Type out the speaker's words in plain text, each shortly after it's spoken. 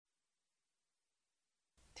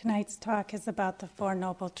Tonight's talk is about the Four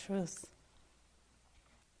Noble Truths.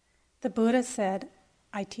 The Buddha said,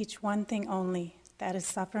 "I teach one thing only, that is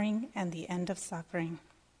suffering and the end of suffering."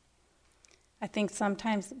 I think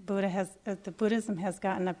sometimes Buddhism has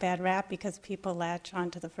gotten a bad rap because people latch on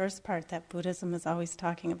to the first part, that Buddhism is always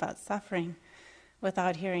talking about suffering,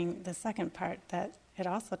 without hearing the second part, that it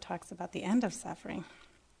also talks about the end of suffering.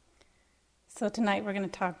 So tonight we're going to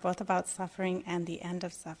talk both about suffering and the end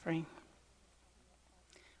of suffering.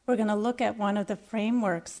 We're going to look at one of the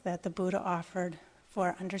frameworks that the Buddha offered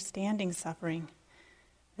for understanding suffering.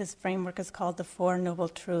 This framework is called the Four Noble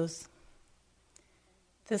Truths.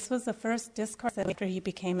 This was the first discourse that after he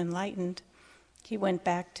became enlightened, he went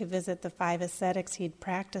back to visit the 5 ascetics he'd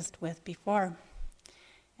practiced with before,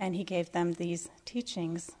 and he gave them these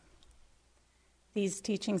teachings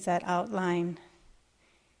that outline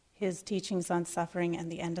his teachings on suffering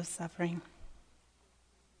and the end of suffering.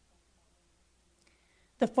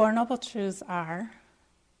 The Four Noble Truths are: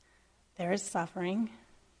 there is suffering,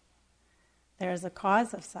 there is a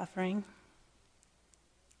cause of suffering,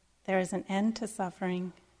 there is an end to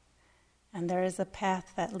suffering, and there is a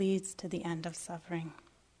path that leads to the end of suffering.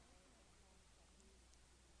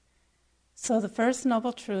 So the first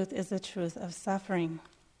noble truth is the truth of suffering.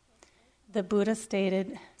 The Buddha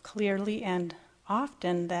stated clearly and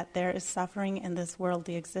often that there is suffering in this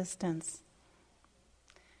worldly existence.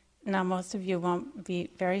 Now, most of you won't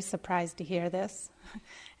be very surprised to hear this,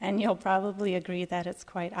 and you'll probably agree that it's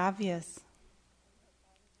quite obvious.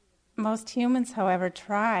 Most humans, however,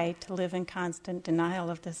 try to live in constant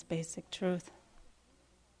denial of this basic truth.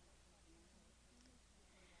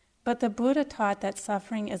 But the Buddha taught that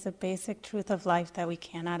suffering is a basic truth of life that we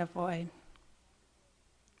cannot avoid.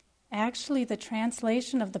 Actually, the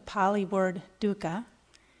translation of the Pali word dukkha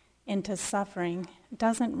into suffering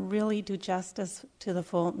doesn't really do justice to the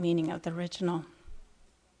full meaning of the original.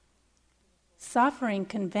 Suffering,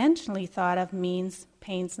 conventionally thought of, means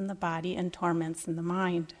pains in the body and torments in the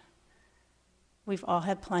mind. We've all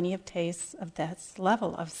had plenty of tastes of this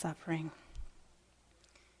level of suffering.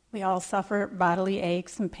 We all suffer bodily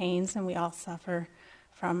aches and pains, and we all suffer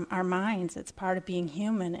from our minds. It's part of being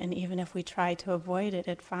human, and even if we try to avoid it,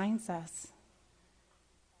 it finds us.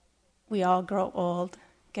 We all grow old,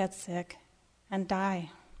 get sick, and die.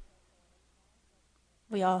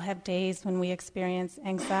 We all have days when we experience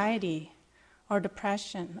anxiety or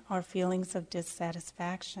depression or feelings of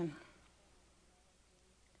dissatisfaction.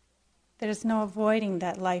 There's no avoiding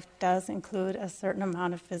that life does include a certain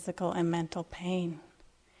amount of physical and mental pain.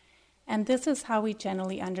 And this is how we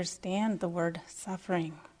generally understand the word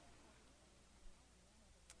suffering.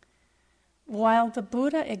 While the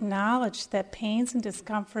Buddha acknowledged that pains and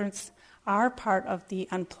discomforts are part of the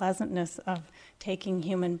unpleasantness of taking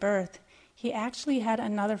human birth, he actually had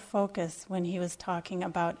another focus when he was talking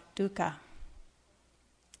about dukkha.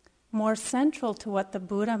 More central to what the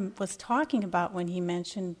Buddha was talking about when he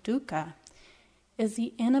mentioned dukkha is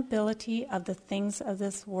the inability of the things of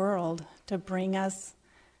this world to bring us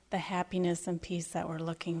the happiness and peace that we're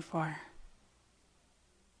looking for.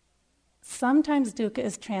 Sometimes dukkha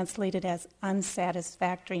is translated as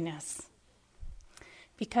unsatisfactoriness,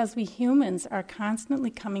 because we humans are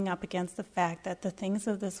constantly coming up against the fact that the things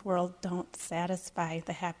of this world don't satisfy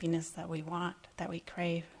the happiness that we want, that we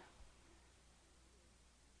crave.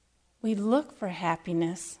 We look for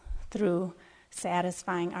happiness through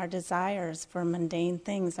satisfying our desires for mundane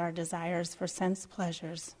things, our desires for sense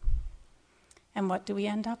pleasures. And what do we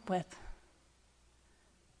end up with?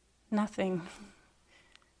 Nothing.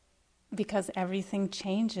 Because everything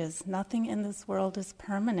changes. Nothing in this world is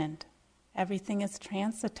permanent. Everything is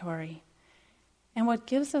transitory. And what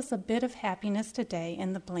gives us a bit of happiness today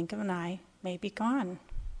in the blink of an eye may be gone.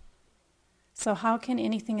 So how can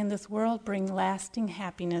anything in this world bring lasting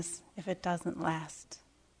happiness if it doesn't last?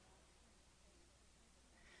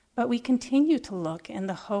 But we continue to look in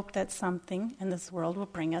the hope that something in this world will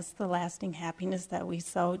bring us the lasting happiness that we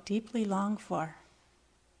so deeply long for.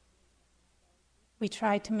 We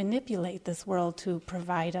try to manipulate this world to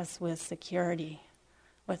provide us with security,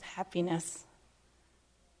 with happiness.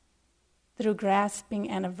 Through grasping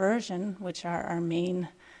and aversion, which are our main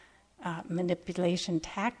manipulation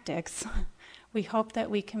tactics, we hope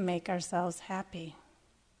that we can make ourselves happy.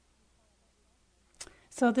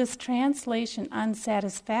 So this translation,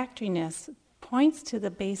 unsatisfactoriness, points to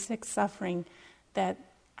the basic suffering that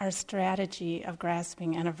our strategy of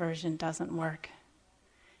grasping and aversion doesn't work,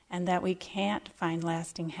 and that we can't find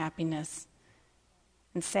lasting happiness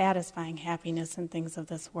and satisfying happiness in things of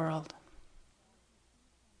this world.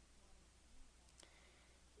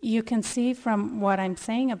 You can see from what I'm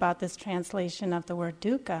saying about this translation of the word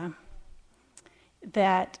dukkha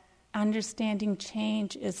that understanding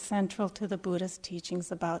change is central to the Buddha's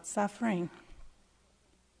teachings about suffering.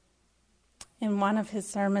 In one of his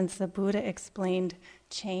sermons, the Buddha explained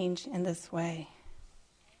change in this way.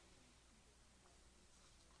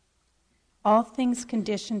 All things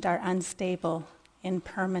conditioned are unstable,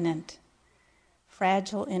 impermanent,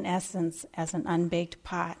 fragile in essence as an unbaked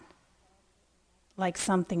pot, like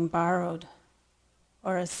something borrowed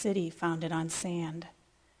or a city founded on sand.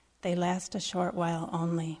 They last a short while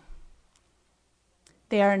only.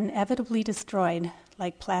 They are inevitably destroyed,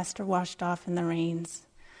 like plaster washed off in the rains,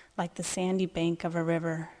 like the sandy bank of a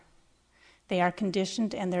river. They are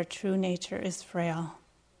conditioned and their true nature is frail.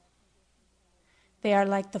 They are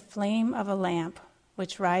like the flame of a lamp,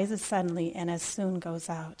 which rises suddenly and as soon goes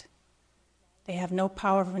out. They have no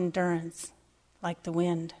power of endurance, like the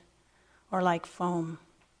wind, or like foam,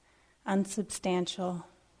 unsubstantial,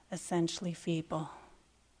 essentially feeble.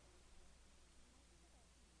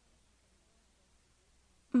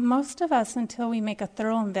 Most of us, until we make a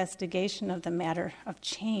thorough investigation of the matter of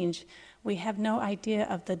change, we have no idea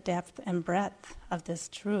of the depth and breadth of this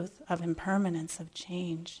truth of impermanence of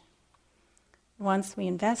change. Once we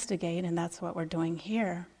investigate, and that's what we're doing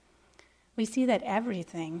here, we see that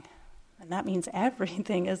everything, and that means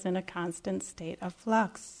everything, is in a constant state of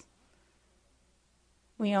flux.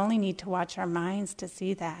 We only need to watch our minds to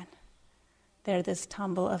see that. They're this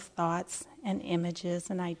tumble of thoughts and images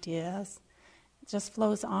and ideas. It just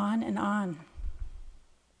flows on and on.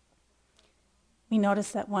 We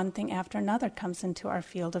notice that one thing after another comes into our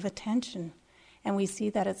field of attention, and we see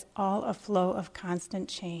that it's all a flow of constant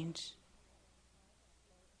change.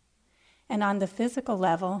 And on the physical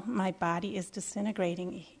level, my body is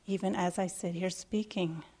disintegrating even as I sit here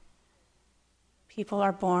speaking. People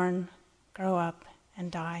are born, grow up, and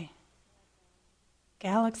die.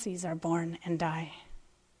 Galaxies are born and die.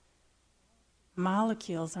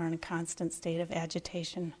 Molecules are in a constant state of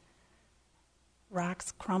agitation.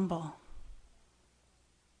 Rocks crumble.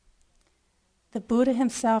 The Buddha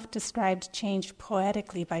himself described change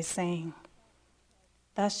poetically by saying,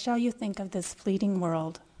 "Thus shall you think of this fleeting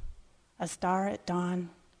world, a star at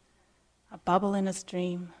dawn, a bubble in a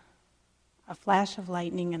stream, a flash of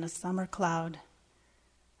lightning in a summer cloud,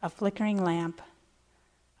 a flickering lamp,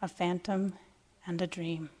 a phantom, and a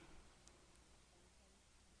dream.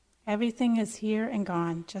 Everything is here and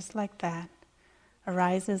gone, just like that,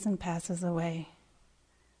 arises and passes away,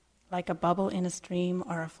 like a bubble in a stream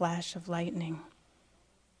or a flash of lightning."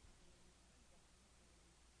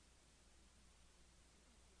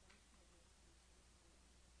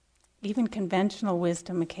 Even conventional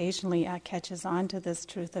wisdom occasionally catches on to this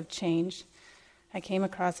truth of change. I came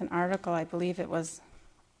across an article, I believe it was,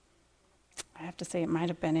 I have to say it might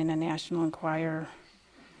have been in a National Enquirer.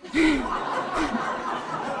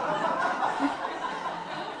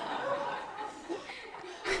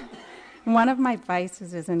 One of my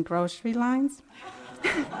vices is in grocery lines.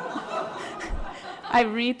 I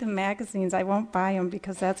read the magazines. I won't buy them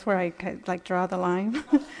because that's where I draw the line.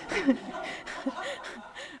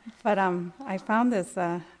 But I found this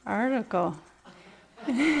article.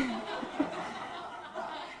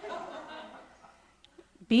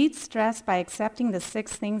 Beat stress by accepting the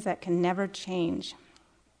 6 things that can never change.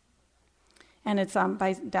 And it's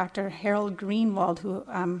by Dr. Harold Greenwald, who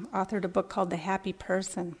authored a book called The Happy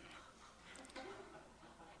Person.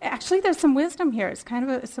 Actually, there's some wisdom here. It's kind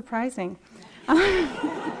of surprising.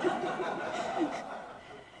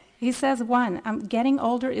 He says, 1, getting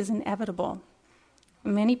older is inevitable.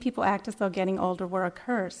 Many people act as though getting older were a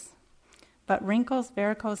curse. But wrinkles,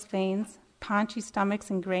 varicose veins, paunchy stomachs,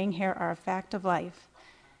 and graying hair are a fact of life.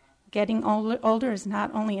 Getting older is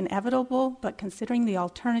not only inevitable, but considering the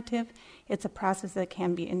alternative, it's a process that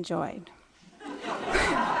can be enjoyed.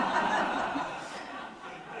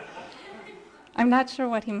 I'm not sure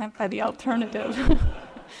what he meant by the alternative.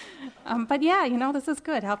 But yeah, this is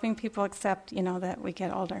good, helping people accept, that we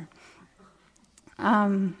get older.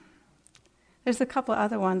 There's a couple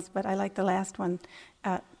other ones, but I like the last one.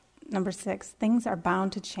 Number 6, things are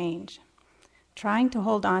bound to change. Trying to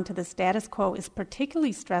hold on to the status quo is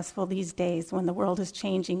particularly stressful these days when the world is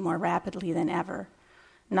changing more rapidly than ever.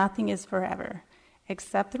 Nothing is forever,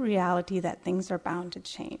 except the reality that things are bound to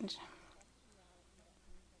change.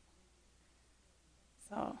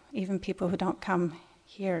 So even people who don't come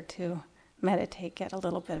here to meditate get a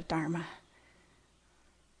little bit of Dharma.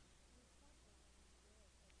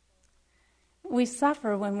 We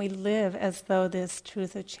suffer when we live as though this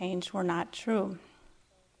truth of change were not true.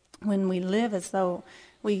 When we live as though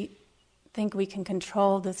we think we can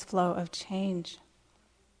control this flow of change.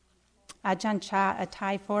 Ajahn Chah, a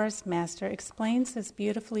Thai forest master, explains this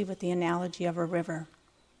beautifully with the analogy of a river.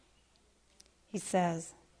 He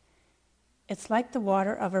says, "It's like the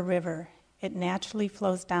water of a river. It naturally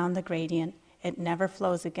flows down the gradient. It never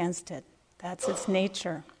flows against it. That's its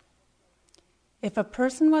nature. If a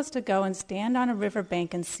person was to go and stand on a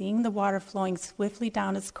riverbank and seeing the water flowing swiftly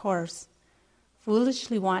down its course,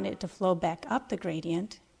 foolishly want it to flow back up the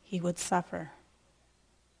gradient, he would suffer.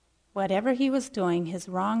 Whatever he was doing, his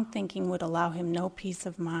wrong thinking would allow him no peace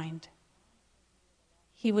of mind.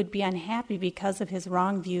 He would be unhappy because of his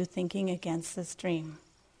wrong view thinking against the stream.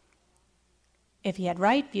 If he had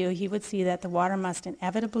right view, he would see that the water must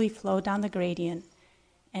inevitably flow down the gradient,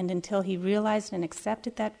 and until he realized and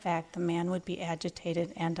accepted that fact, the man would be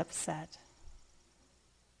agitated and upset."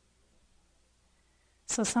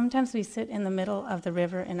 So sometimes we sit in the middle of the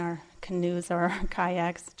river in our canoes or our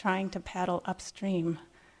kayaks trying to paddle upstream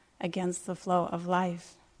against the flow of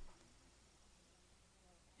life.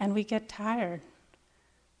 And we get tired.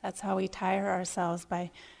 That's how we tire ourselves,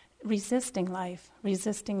 by resisting life,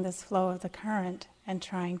 resisting this flow of the current and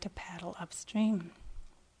trying to paddle upstream.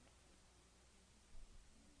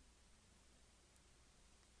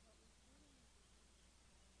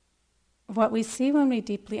 What we see when we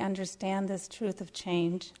deeply understand this truth of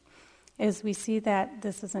change is we see that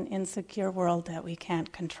this is an insecure world that we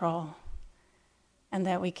can't control, and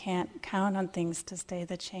that we can't count on things to stay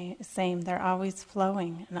the same. They're always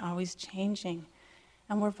flowing and always changing,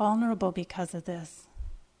 and we're vulnerable because of this.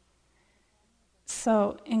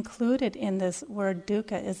 So included in this word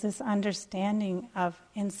dukkha is this understanding of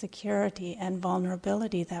insecurity and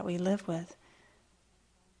vulnerability that we live with,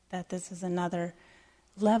 that this is another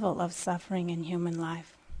level of suffering in human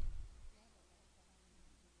life.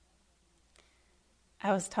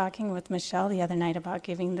 I was talking with Michelle the other night about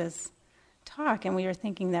giving this talk, and we were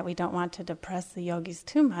thinking that we don't want to depress the yogis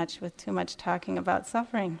too much with too much talking about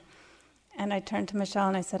suffering. And I turned to Michelle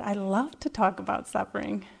and I said, "I love to talk about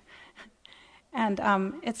suffering." And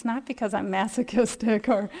it's not because I'm masochistic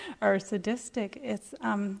or sadistic.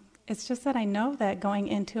 It's just that I know that going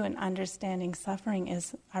into and understanding suffering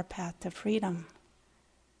is our path to freedom.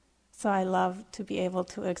 So I love to be able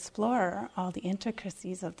to explore all the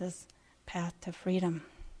intricacies of this path to freedom.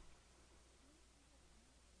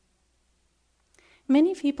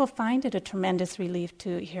 Many people find it a tremendous relief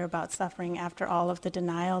to hear about suffering after all of the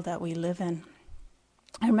denial that we live in.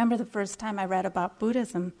 I remember the first time I read about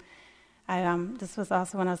Buddhism. This was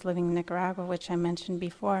also when I was living in Nicaragua, which I mentioned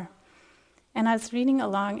before. And I was reading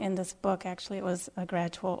along in this book. Actually, it was A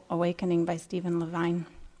Gradual Awakening by Stephen Levine.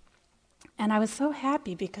 And I was so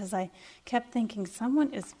happy because I kept thinking,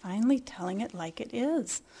 someone is finally telling it like it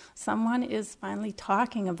is. Someone is finally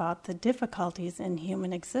talking about the difficulties in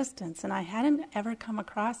human existence. And I hadn't ever come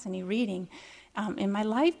across any reading in my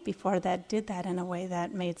life before that did that in a way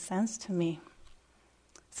that made sense to me.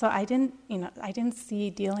 So I didn't see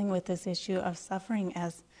dealing with this issue of suffering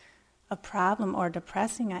as a problem or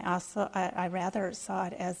depressing. I rather saw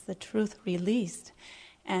it as the truth released.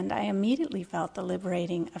 And I immediately felt the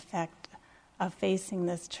liberating effect of facing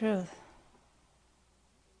this truth.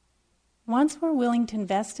 Once we're willing to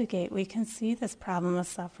investigate, we can see this problem of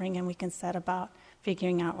suffering and we can set about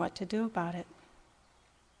figuring out what to do about it.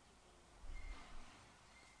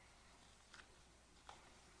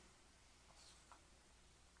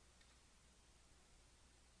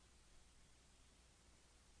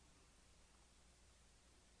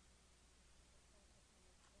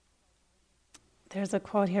 There's a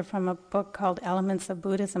quote here from a book called Elements of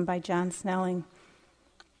Buddhism by John Snelling.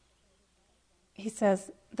 He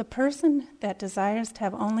says, "The person that desires to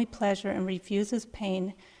have only pleasure and refuses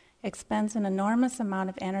pain expends an enormous amount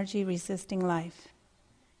of energy resisting life,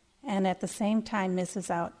 and at the same time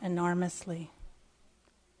misses out enormously.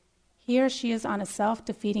 He or she is on a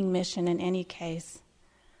self-defeating mission in any case,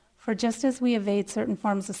 for just as we evade certain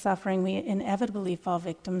forms of suffering, we inevitably fall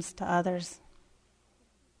victims to others.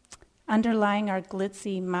 Underlying our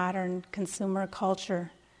glitzy, modern consumer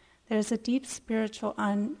culture, there's a deep spiritual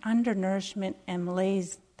undernourishment and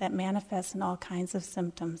malaise that manifests in all kinds of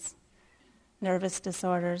symptoms: nervous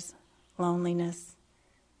disorders, loneliness,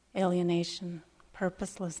 alienation,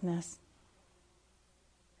 purposelessness.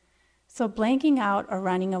 So blanking out or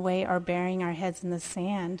running away or burying our heads in the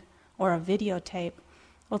sand or a videotape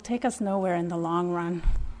will take us nowhere in the long run.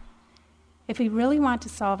 If we really want to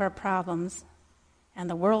solve our problems, and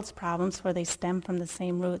the world's problems, for they stem from the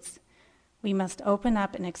same roots, we must open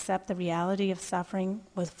up and accept the reality of suffering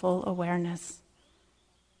with full awareness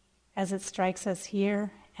as it strikes us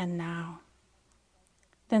here and now.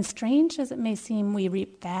 Then, strange as it may seem, we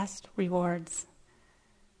reap vast rewards.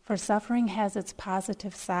 For suffering has its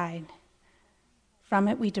positive side. From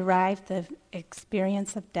it we derive the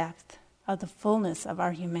experience of depth, of the fullness of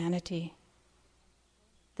our humanity.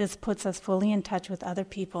 This puts us fully in touch with other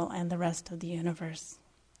people and the rest of the universe.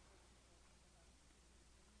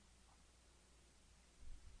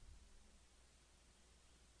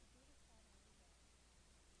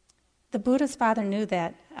 The Buddha's father knew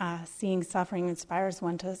that seeing suffering inspires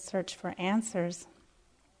one to search for answers.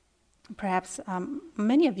 Perhaps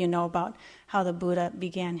many of you know about how the Buddha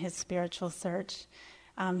began his spiritual search.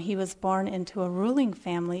 He was born into a ruling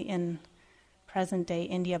family in present-day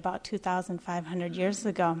India about 2,500 years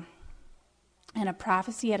ago. And a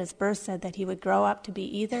prophecy at his birth said that he would grow up to be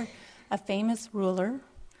either a famous ruler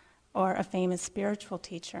or a famous spiritual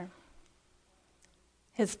teacher.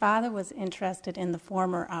 His father was interested in the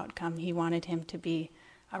former outcome. He wanted him to be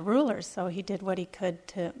a ruler, so he did what he could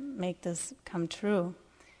to make this come true.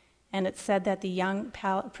 And it said that the young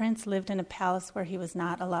prince lived in a palace where he was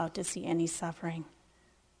not allowed to see any suffering.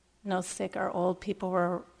 No sick or old people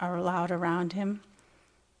were allowed around him.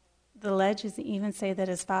 The legends even say that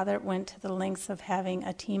his father went to the lengths of having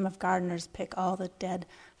a team of gardeners pick all the dead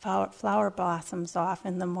flower blossoms off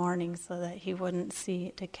in the morning so that he wouldn't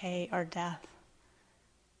see decay or death.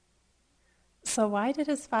 So why did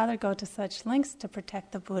his father go to such lengths to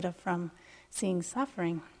protect the Buddha from seeing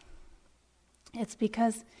suffering? It's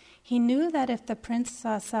because he knew that if the prince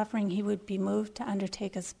saw suffering, he would be moved to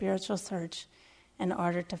undertake a spiritual search in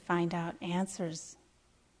order to find out answers.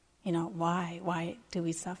 You know, why? Why do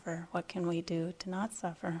we suffer? What can we do to not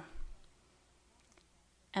suffer?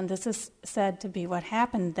 And this is said to be what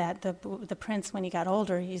happened, that the prince, when he got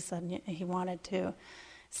older, he said he wanted to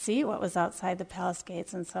see what was outside the palace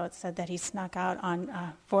gates, and so it said that he snuck out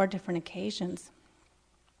on 4 different occasions,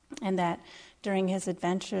 and that during his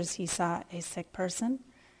adventures he saw a sick person,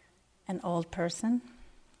 an old person,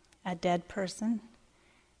 a dead person,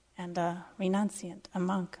 and a renunciant, a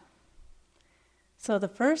monk. So the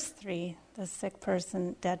first 3, the sick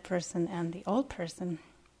person, dead person, and the old person,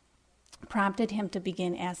 prompted him to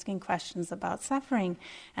begin asking questions about suffering,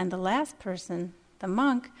 and the last person, the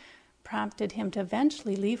monk, prompted him to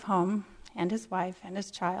eventually leave home and his wife and his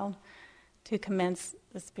child to commence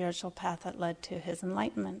the spiritual path that led to his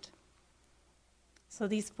enlightenment. So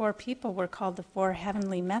these 4 people were called the 4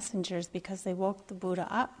 heavenly messengers because they woke the Buddha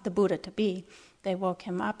up, the Buddha to be. They woke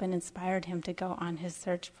him up and inspired him to go on his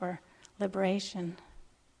search for liberation.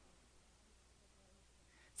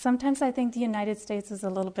 Sometimes I think the United States is a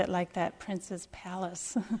little bit like that prince's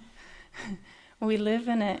palace. We live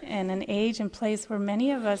in an age and place where many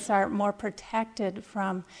of us are more protected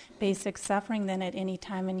from basic suffering than at any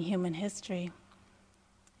time in human history.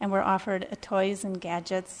 And we're offered toys and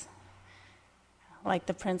gadgets, like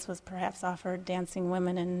the prince was perhaps offered dancing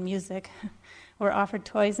women and music. We're offered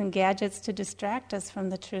toys and gadgets to distract us from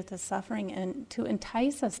the truth of suffering and to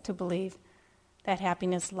entice us to believe that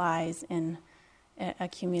happiness lies in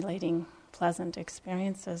accumulating pleasant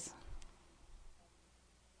experiences.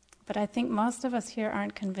 But I think most of us here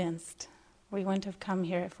aren't convinced. We wouldn't have come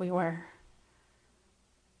here if we were.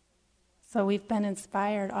 So we've been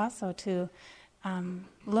inspired also to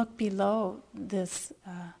look below this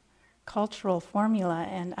cultural formula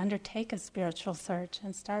and undertake a spiritual search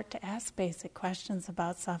and start to ask basic questions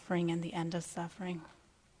about suffering and the end of suffering.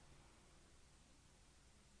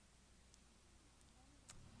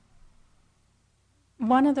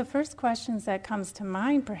 One of the first questions that comes to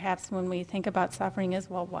mind, perhaps, when we think about suffering is,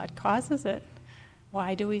 well, what causes it?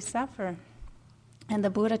 Why do we suffer? And the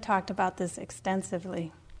Buddha talked about this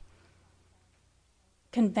extensively.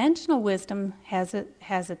 Conventional wisdom has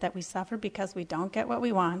it that we suffer because we don't get what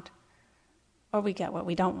we want, or we get what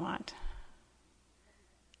we don't want,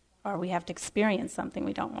 or we have to experience something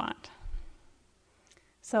we don't want.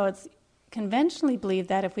 So it's conventionally believed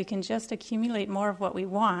that if we can just accumulate more of what we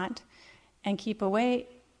want and keep away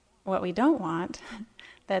what we don't want,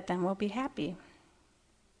 that then we'll be happy.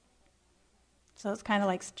 So it's kind of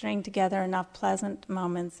like string together enough pleasant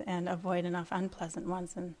moments and avoid enough unpleasant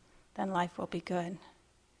ones, and then life will be good.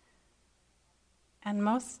 And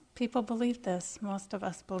most people believe this. Most of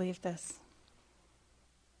us believe this.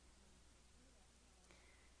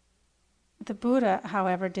 The Buddha,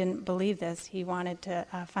 however, didn't believe this. He wanted to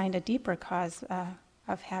find a deeper cause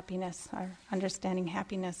of happiness, or understanding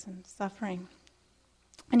happiness and suffering.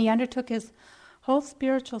 And he undertook his whole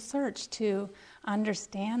spiritual search to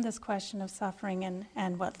understand this question of suffering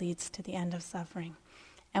and what leads to the end of suffering.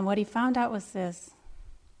 And what he found out was this: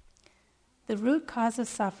 the root cause of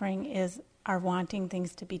suffering is our wanting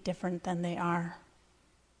things to be different than they are.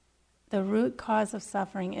 The root cause of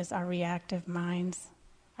suffering is our reactive minds,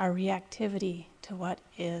 our reactivity to what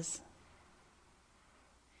is.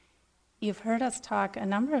 You've heard us talk a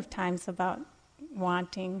number of times about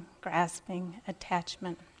wanting, grasping,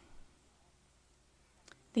 attachment.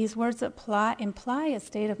 These words imply a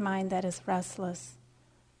state of mind that is restless,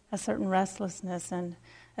 a certain restlessness, and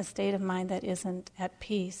a state of mind that isn't at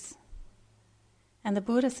peace. And the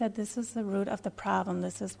Buddha said this is the root of the problem.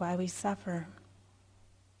 This is why we suffer.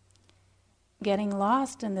 Getting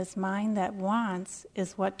lost in this mind that wants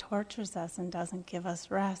is what tortures us and doesn't give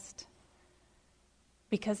us rest.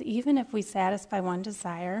 Because even if we satisfy one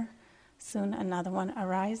desire, soon another one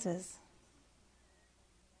arises.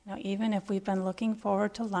 Even if we've been looking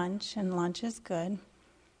forward to lunch and lunch is good,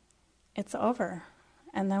 it's over.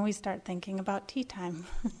 And then we start thinking about tea time.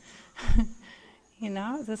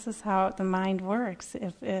 This is how the mind works.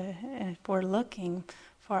 If we're looking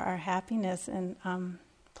for our happiness and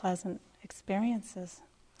pleasant experiences,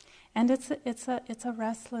 and it's a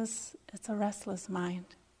restless mind.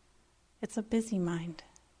 It's a busy mind.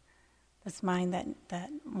 This mind that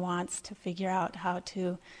wants to figure out how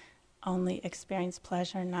to only experience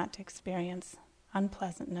pleasure, not to experience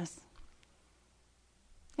unpleasantness.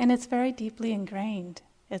 And it's very deeply ingrained.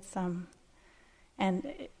 It's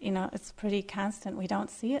it's pretty constant. We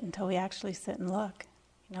don't see it until we actually sit and look.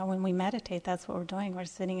 When we meditate, that's what we're doing. We're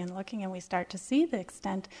sitting and looking, and we start to see the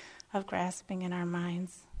extent of grasping in our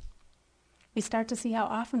minds. We start to see how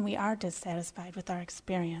often we are dissatisfied with our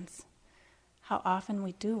experience, how often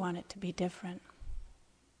we do want it to be different.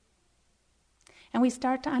 And we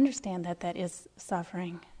start to understand that is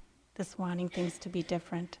suffering, this wanting things to be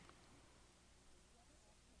different.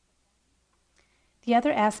 The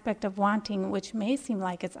other aspect of wanting, which may seem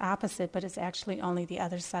like it's opposite, but is actually only the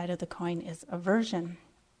other side of the coin, is aversion.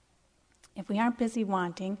 If we aren't busy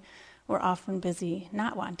wanting, we're often busy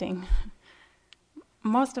not wanting.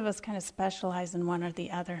 Most of us kind of specialize in one or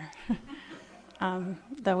the other.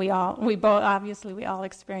 Though we all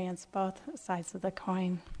experience both sides of the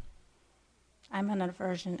coin. I'm an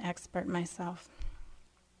aversion expert myself.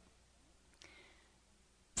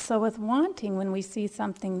 So with wanting, when we see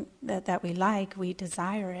something that we like, we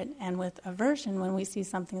desire it. And with aversion, when we see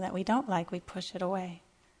something that we don't like, we push it away.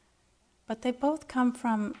 But they both come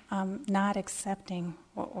from not accepting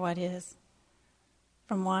what is,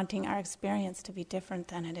 from wanting our experience to be different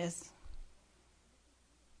than it is.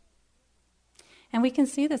 And we can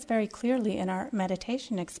see this very clearly in our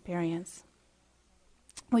meditation experience.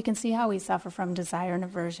 We can see how we suffer from desire and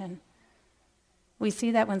aversion. We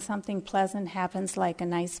see that when something pleasant happens, like a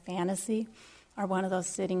nice fantasy, or one of those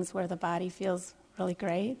sittings where the body feels really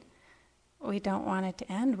great, we don't want it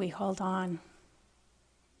to end, we hold on.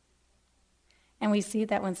 And we see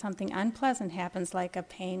that when something unpleasant happens, like a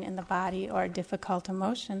pain in the body or a difficult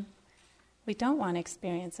emotion, we don't want to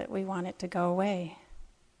experience it, we want it to go away.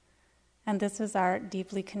 And this is our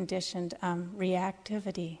deeply conditioned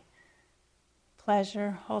reactivity.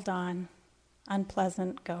 Pleasure, hold on.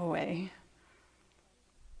 Unpleasant, go away.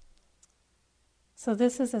 So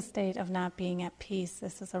this is a state of not being at peace.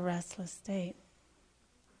 This is a restless state.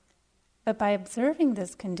 But by observing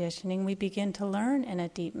this conditioning, we begin to learn in a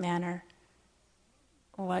deep manner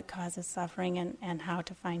what causes suffering and how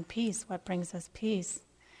to find peace, what brings us peace.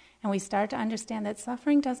 And we start to understand that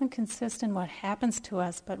suffering doesn't consist in what happens to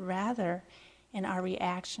us, but rather in our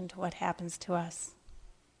reaction to what happens to us.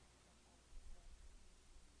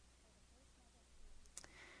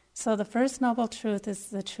 So the first noble truth is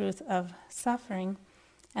the truth of suffering,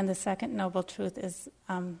 and the second noble truth is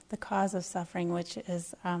the cause of suffering, which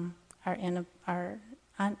is our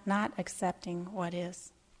not accepting what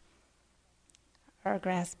is, our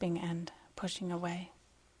grasping and pushing away.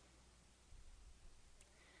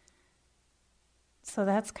 So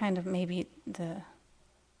that's kind of maybe the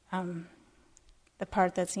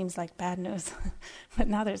part that seems like bad news. But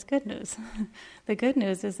now there's good news. The good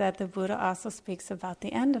news is that the Buddha also speaks about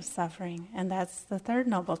the end of suffering, and that's the third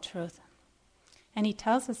noble truth. And he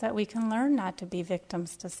tells us that we can learn not to be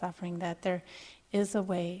victims to suffering, that there is a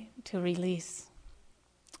way to release.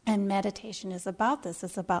 And meditation is about this.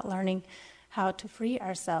 It's about learning how to free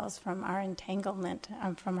ourselves from our entanglement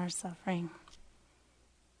and from our suffering.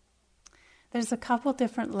 There's a couple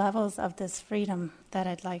different levels of this freedom that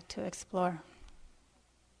I'd like to explore.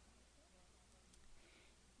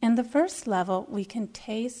 In the first level, we can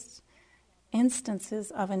taste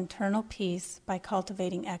instances of internal peace by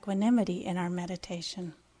cultivating equanimity in our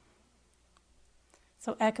meditation.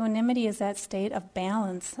 So equanimity is that state of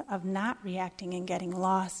balance, of not reacting and getting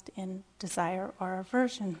lost in desire or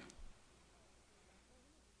aversion.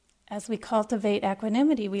 As we cultivate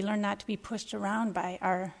equanimity, we learn not to be pushed around by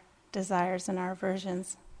our desires and our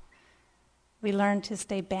aversions. We learn to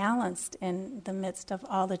stay balanced in the midst of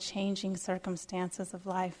all the changing circumstances of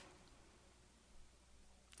life.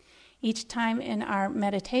 Each time in our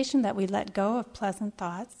meditation that we let go of pleasant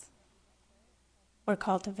thoughts, we're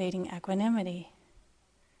cultivating equanimity.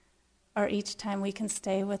 Or each time we can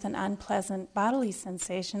stay with an unpleasant bodily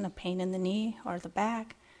sensation, a pain in the knee or the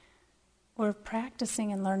back, we're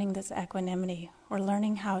practicing and learning this equanimity. We're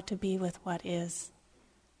learning how to be with what is,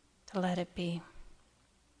 to let it be.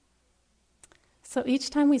 So each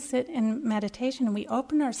time we sit in meditation and we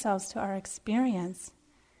open ourselves to our experience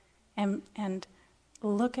and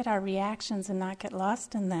look at our reactions and not get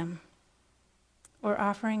lost in them, we're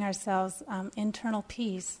offering ourselves internal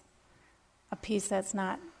peace, a peace that's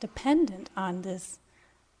not dependent on this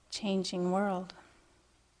changing world.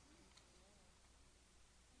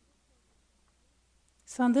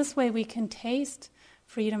 So in this way we can taste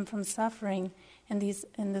freedom from suffering in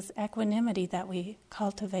this equanimity that we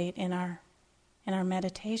cultivate in our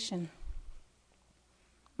meditation.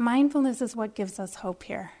 Mindfulness is what gives us hope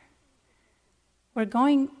here. We're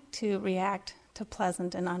going to react to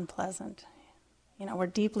pleasant and unpleasant. We're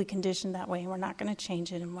deeply conditioned that way, and we're not going to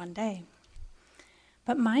change it in one day.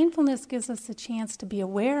 But mindfulness gives us a chance to be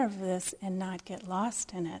aware of this and not get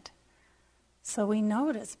lost in it. So we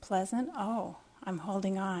notice pleasant, oh, I'm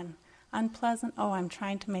holding on. Unpleasant, oh, I'm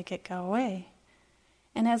trying to make it go away.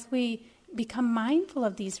 And as we become mindful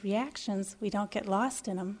of these reactions, we don't get lost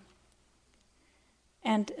in them,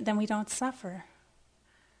 and then we don't suffer.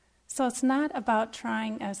 So it's not about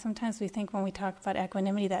trying, sometimes we think when we talk about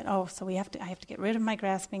equanimity that, so I have to get rid of my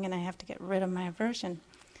grasping and I have to get rid of my aversion.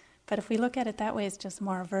 But if we look at it that way, it's just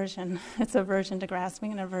more aversion. It's aversion to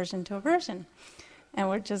grasping and aversion to aversion. And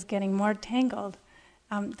we're just getting more tangled.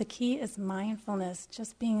 The key is mindfulness,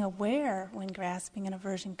 just being aware when grasping and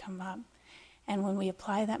aversion come up. And when we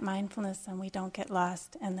apply that mindfulness, then we don't get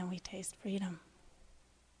lost, and then we taste freedom.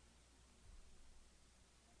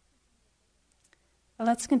 Well,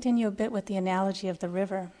 let's continue a bit with the analogy of the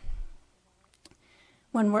river.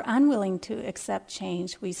 When we're unwilling to accept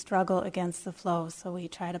change, we struggle against the flow, so we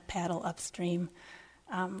try to paddle upstream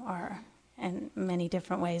or in many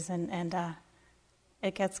different ways, and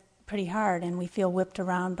it gets pretty hard, and we feel whipped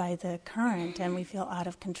around by the current, and we feel out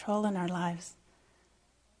of control in our lives.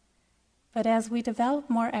 But as we develop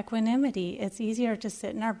more equanimity, it's easier to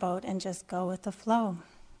sit in our boat and just go with the flow,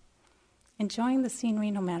 enjoying the scenery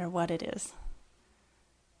no matter what it is.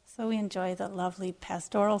 So we enjoy the lovely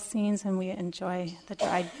pastoral scenes, and we enjoy the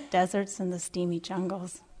dry deserts and the steamy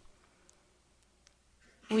jungles.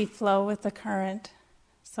 We flow with the current,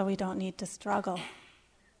 so we don't need to struggle.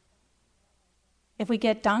 If we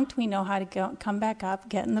get dunked, we know how to come back up,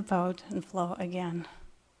 get in the boat, and flow again.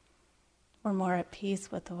 We're more at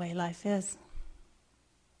peace with the way life is.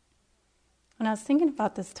 When I was thinking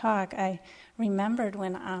about this talk, I remembered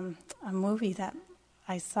when a movie that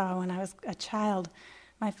I saw when I was a child.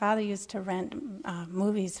 My father used to rent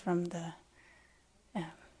movies from the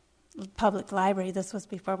public library. This was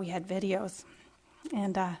before we had videos.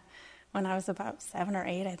 And when I was about 7 or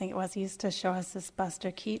 8, I think it was, he used to show us this Buster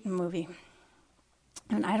Keaton movie.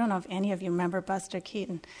 And I don't know if any of you remember Buster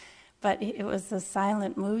Keaton, but it was the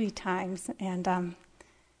silent movie times, and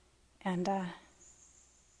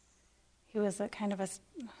he was a kind of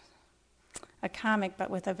a comic, but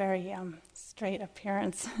with a very straight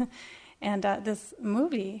appearance. And this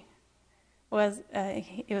movie was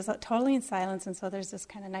it was totally in silence, and so there's this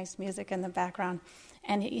kind of nice music in the background.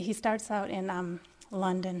 And he starts out in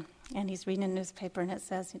London, and he's reading a newspaper, and it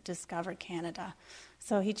says he discovered Canada.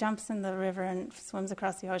 So he jumps in the river and swims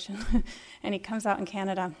across the ocean, and he comes out in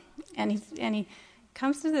Canada, and he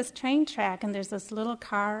comes to this train track, and there's this little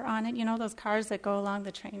car on it, those cars that go along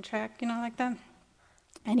the train track, like that.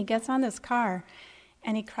 And he gets on this car,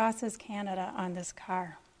 and he crosses Canada on this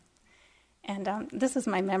car. And this is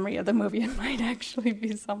my memory of the movie. It might actually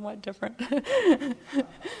be somewhat different.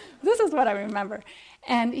 This is what I remember.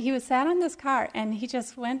 And he was sat on this car, and he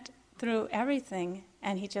just went through everything,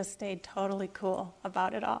 and he just stayed totally cool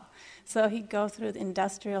about it all. So he'd go through the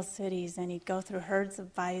industrial cities, and he'd go through herds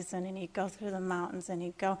of bison, and he'd go through the mountains, and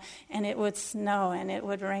and it would snow, and it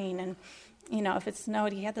would rain, and if it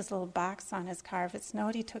snowed, he had this little box on his car. If it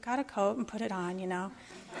snowed, he took out a coat and put it on,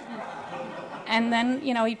 And then,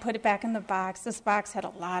 he'd put it back in the box. This box had a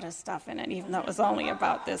lot of stuff in it, even though it was only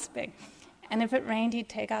about this big. And if it rained, he'd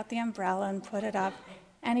take out the umbrella and put it up.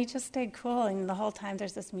 And he just stayed cool. And the whole time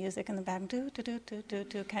there's this music in the back, do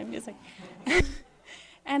kind of music.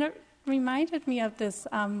 And it reminded me of this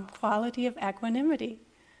quality of equanimity.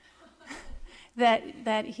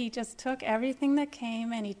 That he just took everything that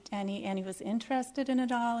came, and he was interested in it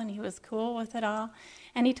all, and he was cool with it all,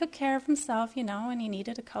 and he took care of himself, when he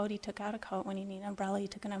needed a coat, he took out a coat. When he needed an umbrella, he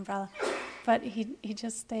took an umbrella. But he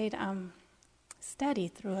just stayed steady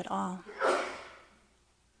through it all.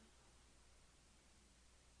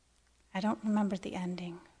 I don't remember the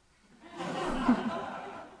ending.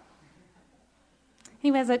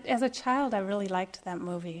 Anyway, as a child, I really liked that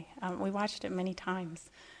movie. We watched it many times.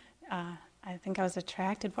 I think I was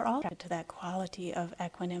attracted, we're all attracted to that quality of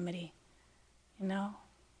equanimity. You know?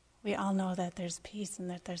 We all know that there's peace and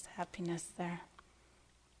that there's happiness there.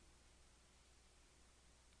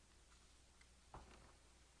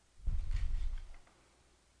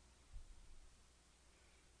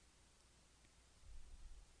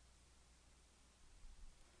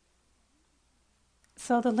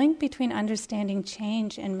 So the link between understanding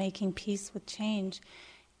change and making peace with change,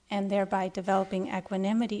 and thereby developing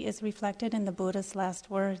equanimity, is reflected in the Buddha's last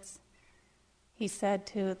words. He said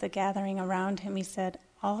to the gathering around him, he said,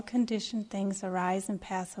 "All conditioned things arise and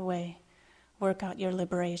pass away. Work out your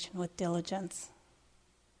liberation with diligence."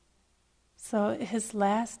 So his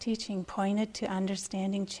last teaching pointed to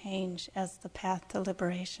understanding change as the path to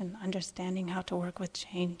liberation, understanding how to work with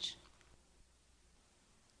change.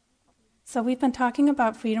 So we've been talking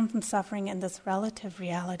about freedom from suffering in this relative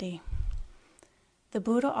reality. The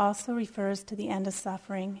Buddha also refers to the end of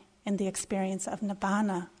suffering in the experience of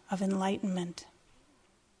nibbana, of enlightenment.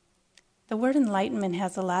 The word enlightenment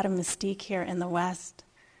has a lot of mystique here in the West,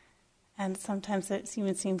 and sometimes it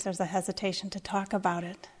even seems there's a hesitation to talk about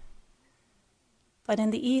it. But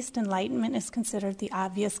in the East, enlightenment is considered the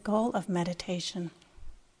obvious goal of meditation.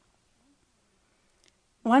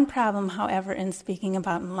 One problem, however, in speaking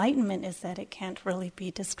about enlightenment is that it can't really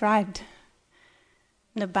be described.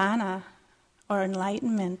 Nibbana, or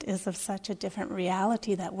enlightenment, is of such a different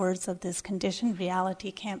reality that words of this conditioned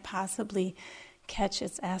reality can't possibly catch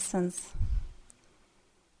its essence.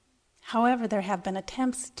 However, there have been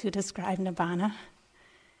attempts to describe nibbana.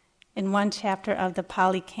 In one chapter of the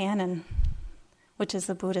Pali Canon, which is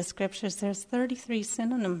the Buddhist scriptures, there's 33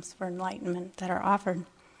 synonyms for enlightenment that are offered.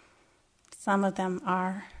 Some of them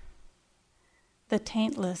are the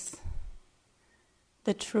taintless,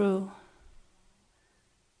 the true,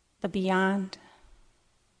 the beyond,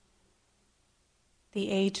 the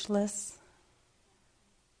ageless,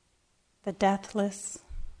 the deathless,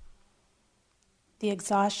 the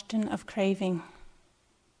exhaustion of craving,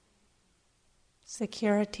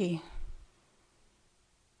 security,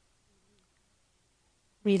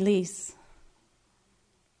 release,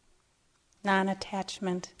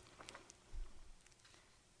 non-attachment,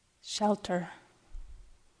 shelter,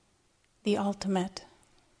 the ultimate.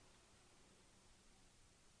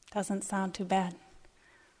 Doesn't sound too bad.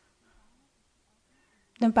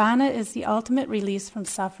 Nibbana is the ultimate release from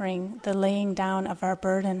suffering, the laying down of our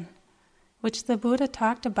burden, which the Buddha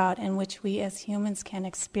talked about and which we as humans can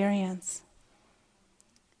experience.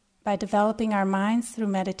 By developing our minds through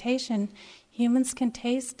meditation, humans can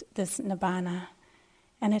taste this nibbana,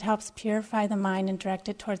 and it helps purify the mind and direct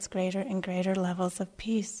it towards greater and greater levels of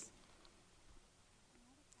peace.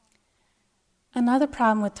 Another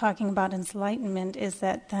problem with talking about enlightenment is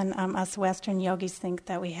that then us Western yogis think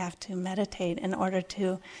that we have to meditate in order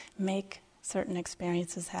to make certain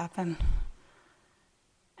experiences happen.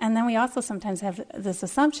 And then we also sometimes have this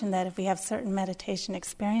assumption that if we have certain meditation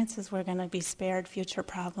experiences, we're going to be spared future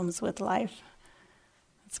problems with life.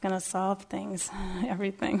 It's going to solve things,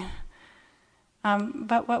 everything.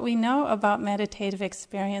 But what we know about meditative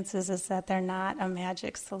experiences is that they're not a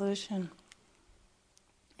magic solution.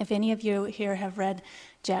 If any of you here have read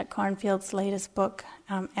Jack Kornfield's latest book,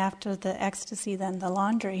 After the Ecstasy, Then the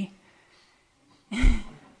Laundry,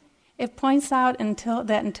 it points out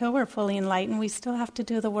until we're fully enlightened, we still have to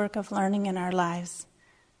do the work of learning in our lives,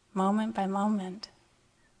 moment by moment.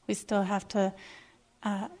 We still have to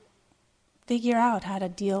figure out how to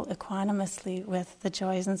deal equanimously with the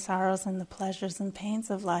joys and sorrows and the pleasures and pains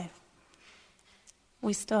of life.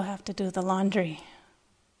 We still have to do the laundry.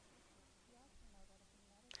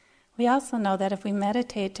 We also know that if we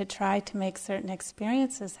meditate to try to make certain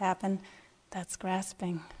experiences happen, that's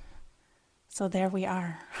grasping. So there we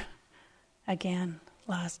are, again,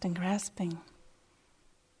 lost in grasping.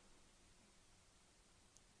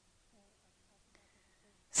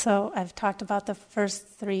 So I've talked about the first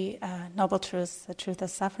three noble truths: the truth of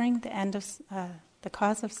suffering, the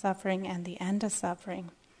cause of suffering, and the end of suffering.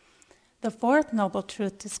 The fourth noble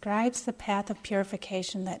truth describes the path of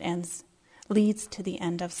purification that leads to the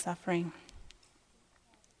end of suffering.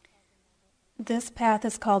 This path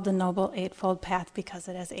is called the Noble Eightfold Path because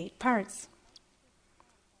it has 8 parts.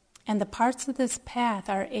 And the parts of this path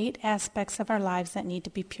are 8 aspects of our lives that need to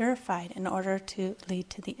be purified in order to lead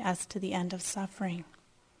to the end of suffering.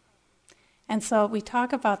 And so we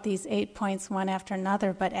talk about these 8 points one after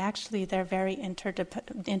another, but actually they're very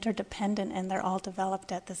interdependent and they're all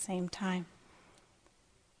developed at the same time.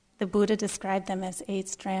 The Buddha described them as 8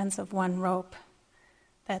 strands of one rope,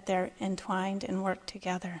 that they're entwined and work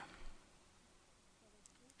together.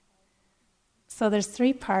 So there's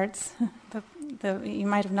 3 parts. You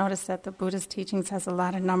might have noticed that the Buddha's teachings has a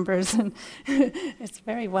lot of numbers and it's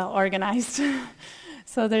very well organized.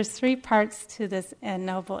 So there's 3 parts to this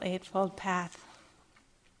Noble Eightfold Path.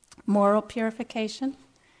 Moral purification,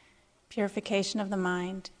 purification of the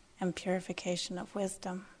mind, and purification of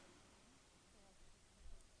wisdom.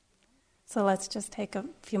 So let's just take a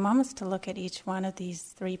few moments to look at each one of these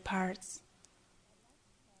 3 parts.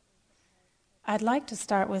 I'd like to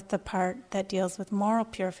start with the part that deals with moral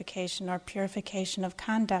purification or purification of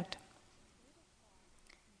conduct.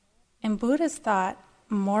 In Buddha's thought,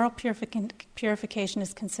 moral purification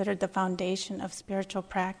is considered the foundation of spiritual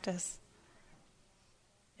practice.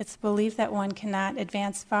 It's believed that one cannot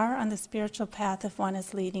advance far on the spiritual path if one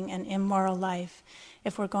is leading an immoral life,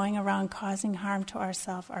 if we're going around causing harm to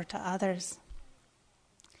ourselves or to others.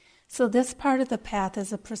 So this part of the path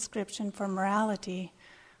is a prescription for morality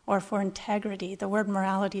or for integrity. The word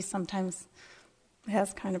morality sometimes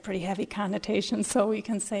has kind of pretty heavy connotations, so we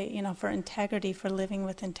can say, for integrity, for living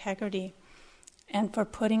with integrity, and for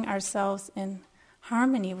putting ourselves in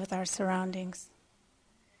harmony with our surroundings,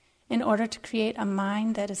 in order to create a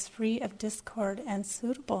mind that is free of discord and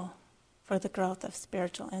suitable for the growth of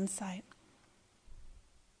spiritual insight.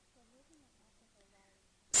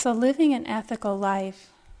 So living an ethical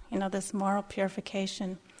life, this moral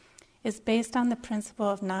purification, is based on the principle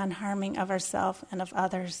of non-harming of ourselves and of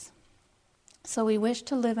others. So we wish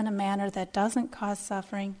to live in a manner that doesn't cause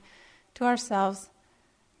suffering to ourselves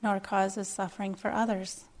nor causes suffering for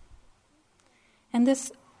others. And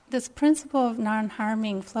this principle of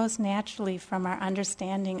non-harming flows naturally from our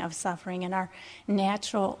understanding of suffering and our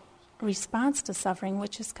natural response to suffering,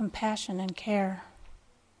 which is compassion and care.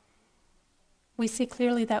 We see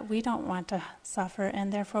clearly that we don't want to suffer,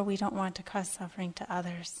 and therefore we don't want to cause suffering to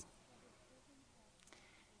others.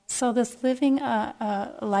 So this living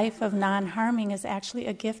a life of non-harming is actually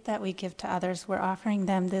a gift that we give to others. We're offering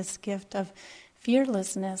them this gift of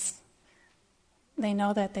fearlessness. They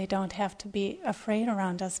know that they don't have to be afraid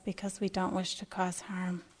around us because we don't wish to cause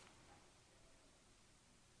harm.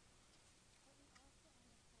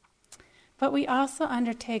 But we also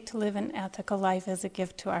undertake to live an ethical life as a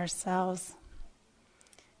gift to ourselves.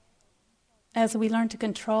 As we learn to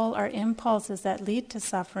control our impulses that lead to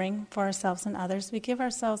suffering for ourselves and others, we give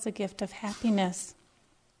ourselves a gift of happiness.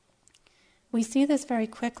 We see this very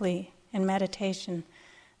quickly in meditation,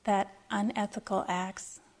 that unethical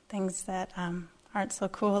acts, things that aren't so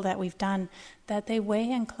cool that we've done, that they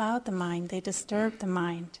weigh and cloud the mind, they disturb the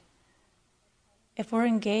mind. If we're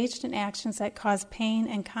engaged in actions that cause pain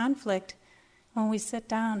and conflict, when we sit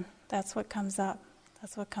down, that's what comes up.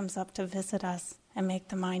 That's what comes up to visit us and make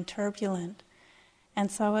the mind turbulent.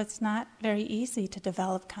 And so it's not very easy to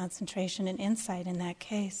develop concentration and insight in that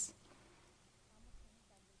case.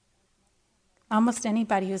 Almost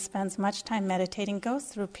anybody who spends much time meditating goes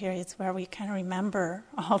through periods where we kind of remember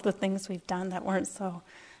all the things we've done that weren't so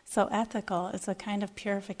ethical. It's a kind of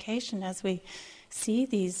purification as we see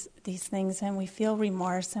these things and we feel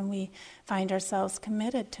remorse and we find ourselves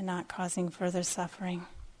committed to not causing further suffering.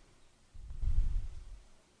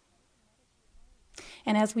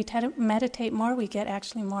 And as we meditate more, we get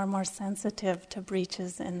actually more and more sensitive to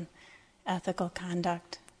breaches in ethical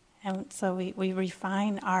conduct. And so we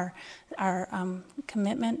refine our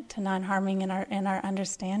commitment to non-harming and our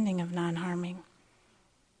understanding of non-harming.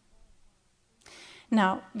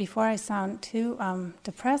 Now, before I sound too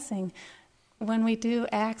depressing, when we do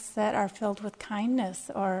acts that are filled with kindness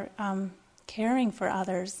or caring for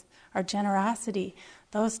others or generosity,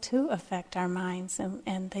 those too affect our minds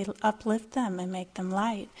and they uplift them and make them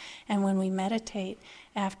light. And when we meditate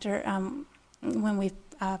after, when we've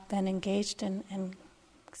been engaged in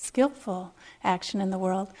skillful action in the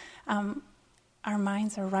world, our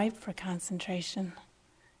minds are ripe for concentration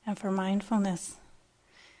and for mindfulness.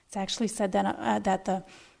 It's actually said that the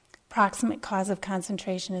proximate cause of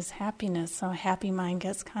concentration is happiness, so a happy mind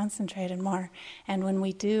gets concentrated more. And when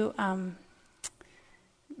we do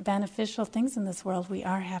beneficial things in this world, we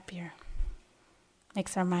are happier.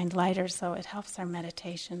 Makes our mind lighter, so it helps our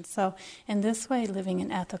meditation. So in this way, living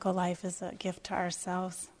an ethical life is a gift to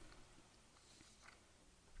ourselves.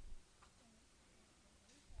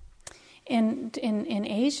 In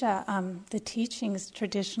Asia, the teachings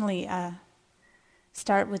traditionally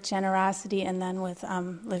start with generosity and then with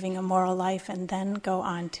living a moral life and then go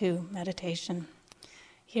on to meditation.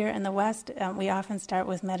 here in the West, we often start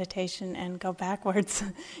with meditation and go backwards.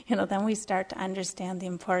 Then we start to understand the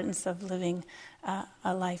importance of living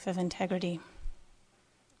a life of integrity.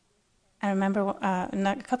 I remember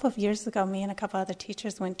a couple of years ago, me and a couple other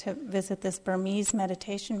teachers went to visit this Burmese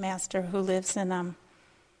meditation master who lives in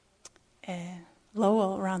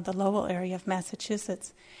Lowell, around the Lowell area of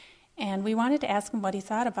Massachusetts. And we wanted to ask him what he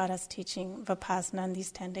thought about us teaching Vipassana in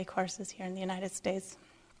these 10-day courses here in the United States.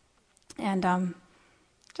 And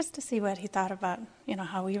just to see what he thought about,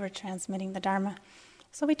 how we were transmitting the Dharma.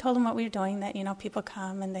 So we told him what we were doing, that, people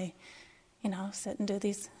come and they, sit and do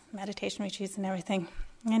these meditation retreats and everything.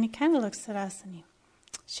 And he kind of looks at us and he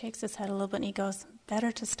shakes his head a little bit and he goes, better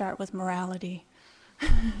to start with morality.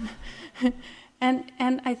 And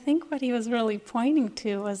I think what he was really pointing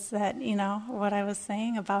to was that, what I was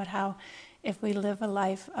saying about how if we live a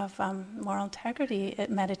life of moral integrity,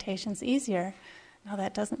 meditation's easier. Now,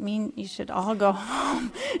 that doesn't mean you should all go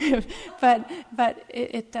home, but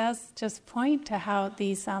it does just point to how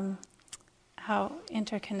these, how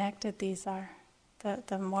interconnected these are,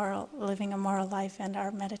 the moral, living a moral life and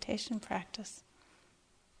our meditation practice.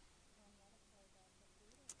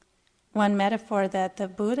 One metaphor that the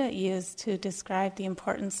Buddha used to describe the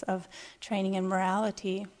importance of training in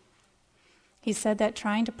morality, he said that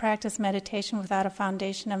trying to practice meditation without a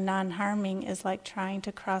foundation of non-harming is like trying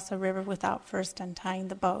to cross a river without first untying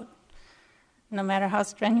the boat. No matter how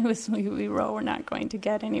strenuously we row, we're not going to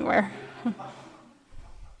get anywhere.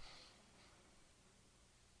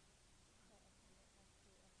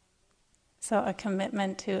 So a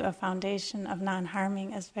commitment to a foundation of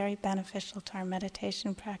non-harming is very beneficial to our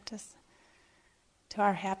meditation practice, to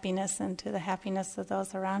our happiness and to the happiness of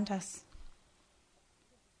those around us.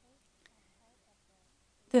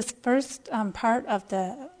 This first part of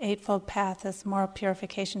the Eightfold Path, this moral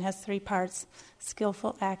purification, has 3 parts: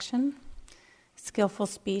 skillful action, skillful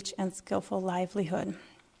speech, and skillful livelihood.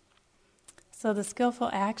 So the skillful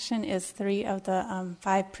action is 3 of the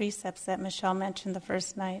 5 precepts that Michelle mentioned the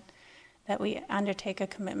first night, that we undertake a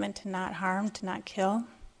commitment to not harm, to not kill.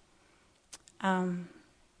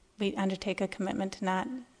 We undertake a commitment to not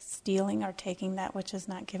stealing or taking that which is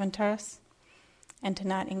not given to us, and to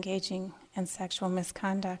not engaging in sexual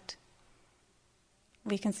misconduct.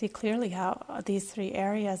 We can see clearly how these 3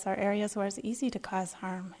 areas are areas where it's easy to cause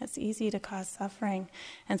harm, it's easy to cause suffering.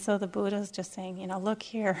 And so the Buddha is just saying, look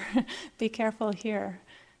here, be careful here,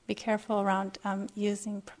 be careful around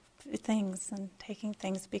using things and taking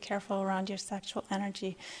things, be careful around your sexual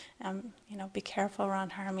energy, be careful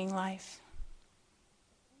around harming life.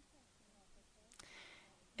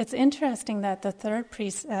 It's interesting that the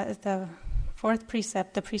 4th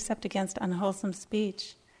precept, the precept against unwholesome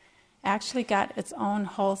speech, actually got its own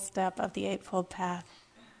whole step of the Eightfold Path.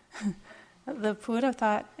 The Buddha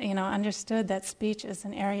thought, understood that speech is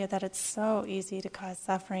an area that it's so easy to cause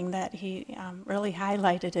suffering that he really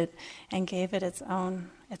highlighted it and gave it its own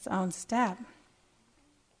step.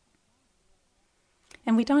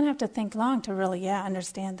 And we don't have to think long to really,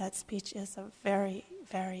 understand that speech is a very,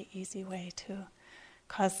 very easy way to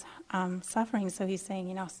cause suffering. So he's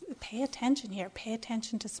saying, pay attention here. Pay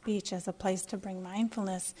attention to speech as a place to bring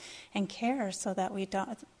mindfulness and care so that we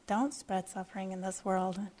don't spread suffering in this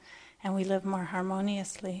world and we live more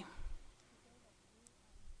harmoniously.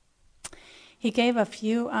 He gave a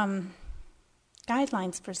few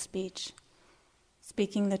guidelines for speech.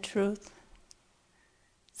 Speaking the truth,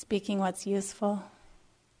 speaking what's useful,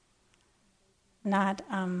 not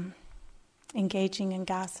engaging in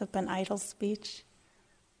gossip and idle speech,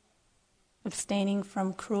 abstaining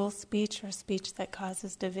from cruel speech or speech that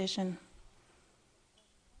causes division.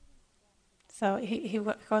 So he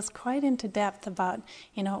goes quite into depth about,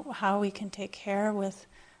 how we can take care with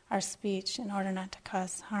our speech in order not to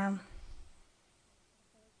cause harm.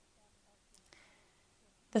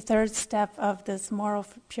 The 3rd step of this moral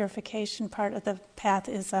purification part of the path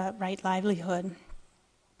is right livelihood.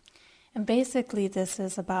 And basically this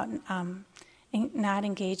is about not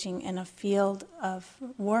engaging in a field of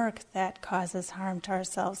work that causes harm to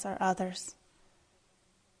ourselves or others.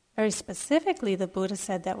 Very specifically, the Buddha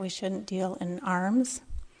said that we shouldn't deal in arms,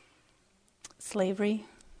 slavery,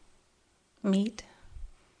 meat,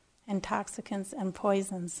 intoxicants, and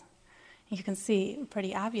poisons. You can see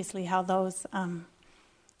pretty obviously how those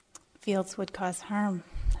fields would cause harm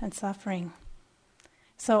and suffering.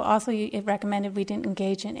 So also it recommended we didn't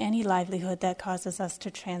engage in any livelihood that causes us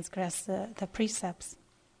to transgress the precepts.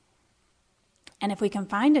 And if we can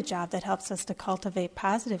find a job that helps us to cultivate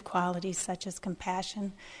positive qualities such as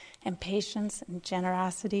compassion and patience and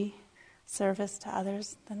generosity, service to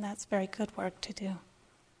others, then that's very good work to do.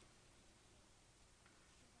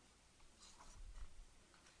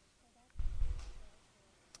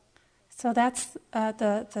 So that's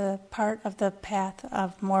the part of the path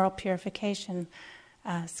of moral purification,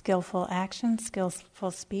 skillful action,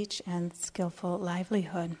 skillful speech, and skillful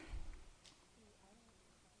livelihood.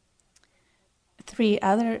 3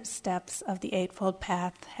 other steps of the Eightfold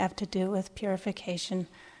Path have to do with purification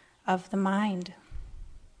of the mind.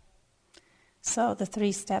 So the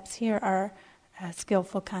 3 steps here are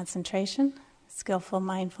skillful concentration, skillful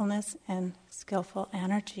mindfulness, and skillful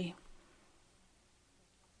energy.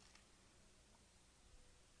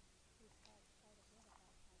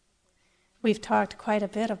 We've talked quite a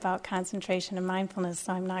bit about concentration and mindfulness,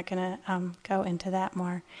 so I'm not going to go into that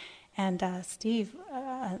more. And Steve,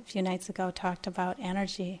 a few nights ago, talked about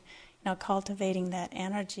energy, cultivating that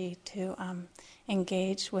energy to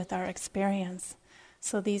engage with our experience.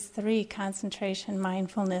 So these 3, concentration,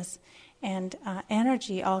 mindfulness, and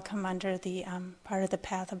energy, all come under the part of the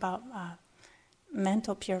path about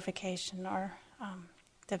mental purification or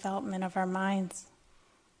development of our minds.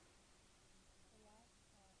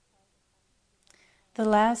 The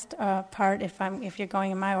last part, if you're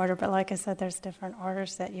going in my order, but like I said, there's different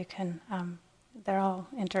orders that you can, they're all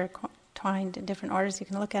intertwined in different orders, you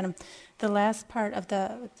can look at them. The last part of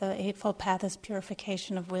the Eightfold Path is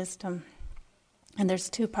purification of wisdom. And there's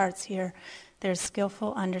 2 parts here. There's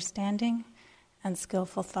skillful understanding and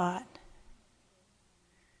skillful thought.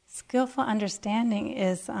 Skillful understanding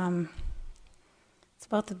is, it's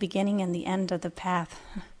both the beginning and the end of the path.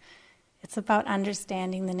 It's about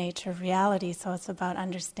understanding the nature of reality, so it's about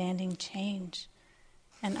understanding change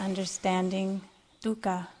and understanding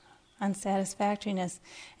dukkha, unsatisfactoriness,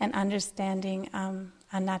 and understanding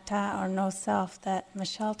anatta, or no self, that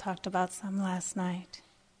Michelle talked about some last night.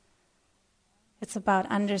 It's about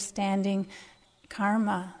understanding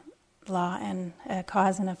karma law and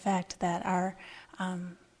cause and effect, that our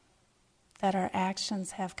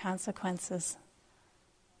actions have consequences.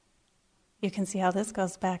 You can see how this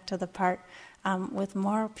goes back to the part with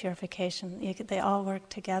moral purification. They all work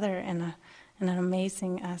together in an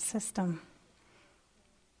amazing system.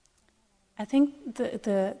 I think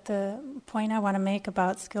the point I want to make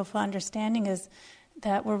about skillful understanding is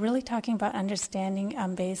that we're really talking about understanding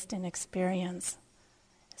based in experience.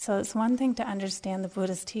 So it's one thing to understand the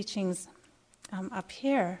Buddha's teachings up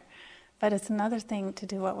here, but it's another thing to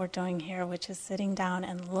do what we're doing here, which is sitting down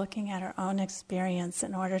and looking at our own experience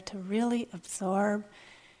in order to really absorb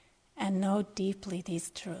and know deeply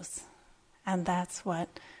these truths. And that's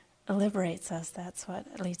what liberates us. That's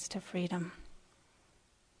what leads to freedom.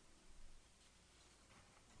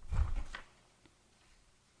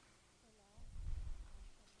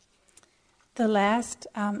 The last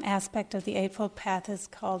aspect of the Eightfold Path is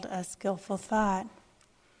called a skillful thought.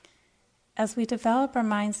 As we develop our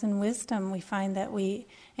minds in wisdom, we find that we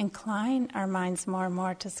incline our minds more and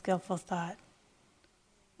more to skillful thought.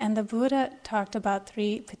 And the Buddha talked about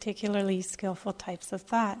 3 particularly skillful types of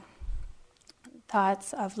thought.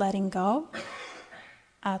 Thoughts of letting go,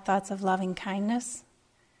 thoughts of loving kindness,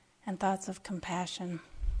 and thoughts of compassion.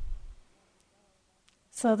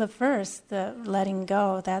 So the first, the letting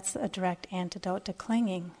go, that's a direct antidote to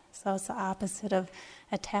clinging. So it's the opposite of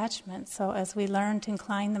attachment. So as we learn to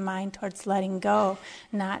incline the mind towards letting go,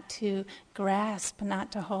 not to grasp,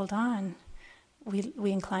 not to hold on,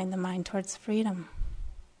 we incline the mind towards freedom.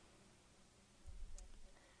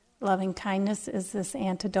 Loving kindness is this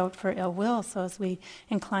antidote for ill will. So as we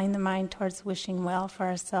incline the mind towards wishing well for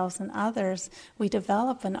ourselves and others, we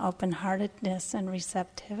develop an open-heartedness and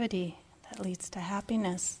receptivity that leads to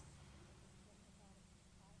happiness.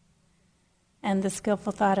 And the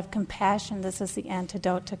skillful thought of compassion, this is the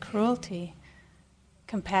antidote to cruelty.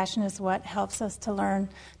 Compassion is what helps us to learn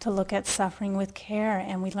to look at suffering with care,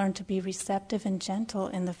 and we learn to be receptive and gentle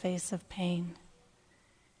in the face of pain.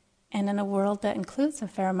 And in a world that includes a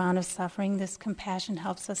fair amount of suffering, this compassion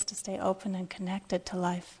helps us to stay open and connected to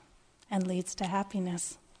life and leads to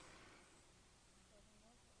happiness.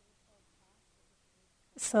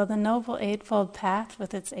 So the Noble Eightfold Path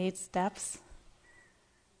with its 8 steps,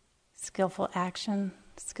 skillful action,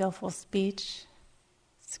 skillful speech,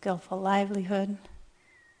 skillful livelihood,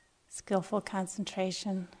 skillful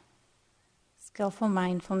concentration, skillful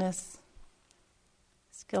mindfulness,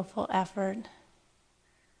 skillful effort,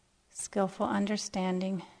 skillful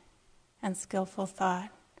understanding, and skillful thought.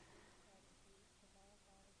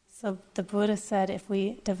 So the Buddha said if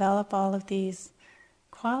we develop all of these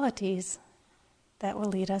qualities, that will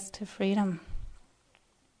lead us to freedom.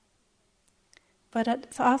 But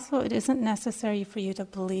it isn't necessary for you to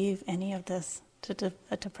believe any of this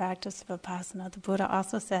to practice Vipassana. The Buddha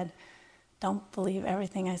also said, don't believe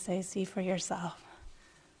everything I say, see for yourself.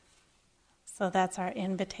 So that's our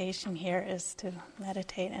invitation here, is to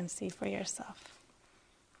meditate and see for yourself.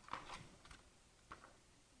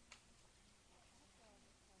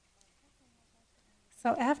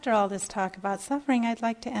 So after all this talk about suffering, I'd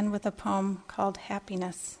like to end with a poem called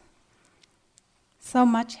Happiness. So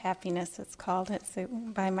Much Happiness, it's called. It's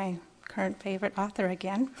by my current favorite author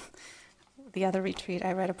again. The other retreat,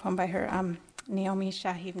 I read a poem by her, Naomi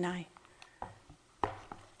Shahib Nye.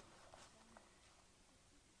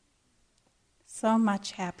 So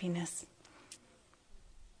much happiness.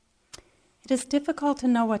 It is difficult to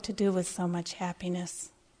know what to do with so much happiness.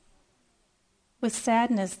 With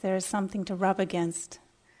sadness, there is something to rub against,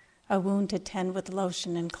 a wound to tend with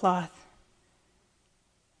lotion and cloth.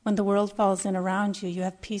 When the world falls in around you, you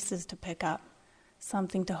have pieces to pick up,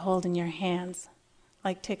 something to hold in your hands,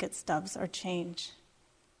 like ticket stubs or change.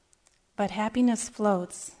 But happiness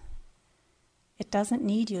floats. It doesn't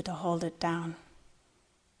need you to hold it down.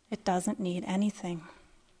 It doesn't need anything.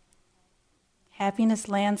 Happiness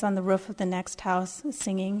lands on the roof of the next house,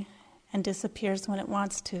 singing, and disappears when it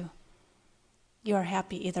wants to. You are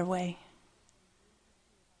happy either way.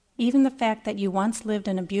 Even the fact that you once lived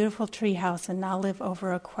in a beautiful treehouse and now live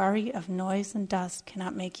over a quarry of noise and dust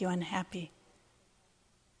cannot make you unhappy.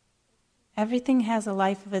 Everything has a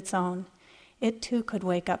life of its own. It too could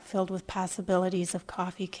wake up filled with possibilities of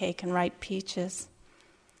coffee cake and ripe peaches,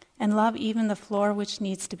 and love even the floor which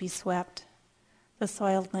needs to be swept, the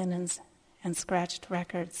soiled linens and scratched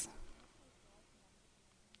records.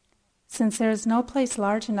 Since there is no place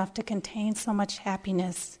large enough to contain so much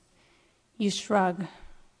happiness, you shrug,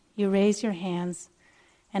 you raise your hands,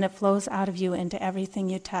 and it flows out of you into everything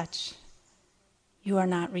you touch. You are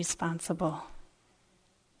not responsible.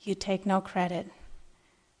 You take no credit,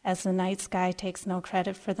 as the night sky takes no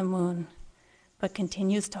credit for the moon, but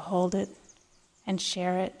continues to hold it and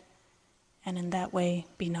share it, and in that way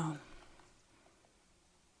be known.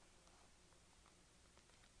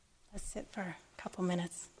 Let's sit for a couple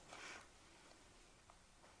minutes.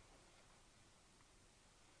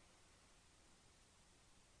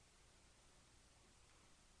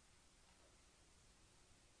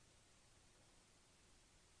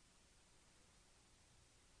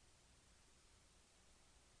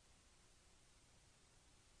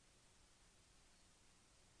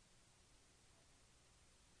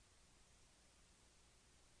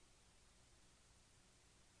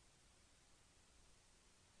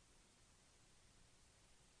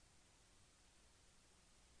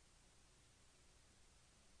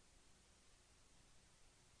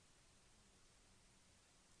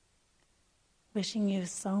 Wishing you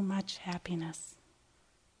so much happiness.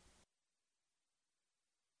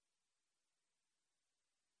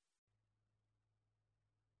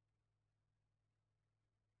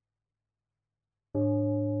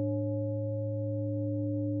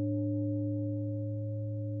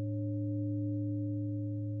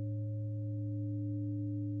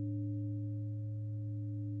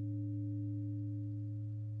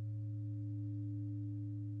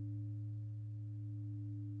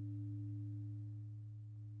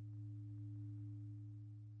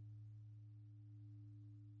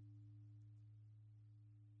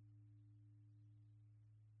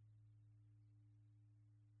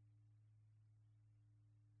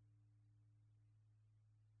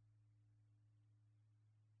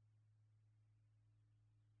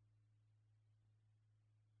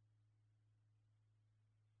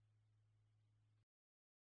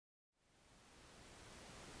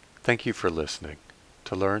 Thank you for listening.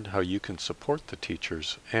 To learn how you can support the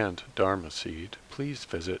teachers and Dharma Seed, please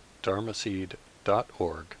visit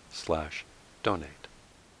dharmaseed.org/donate.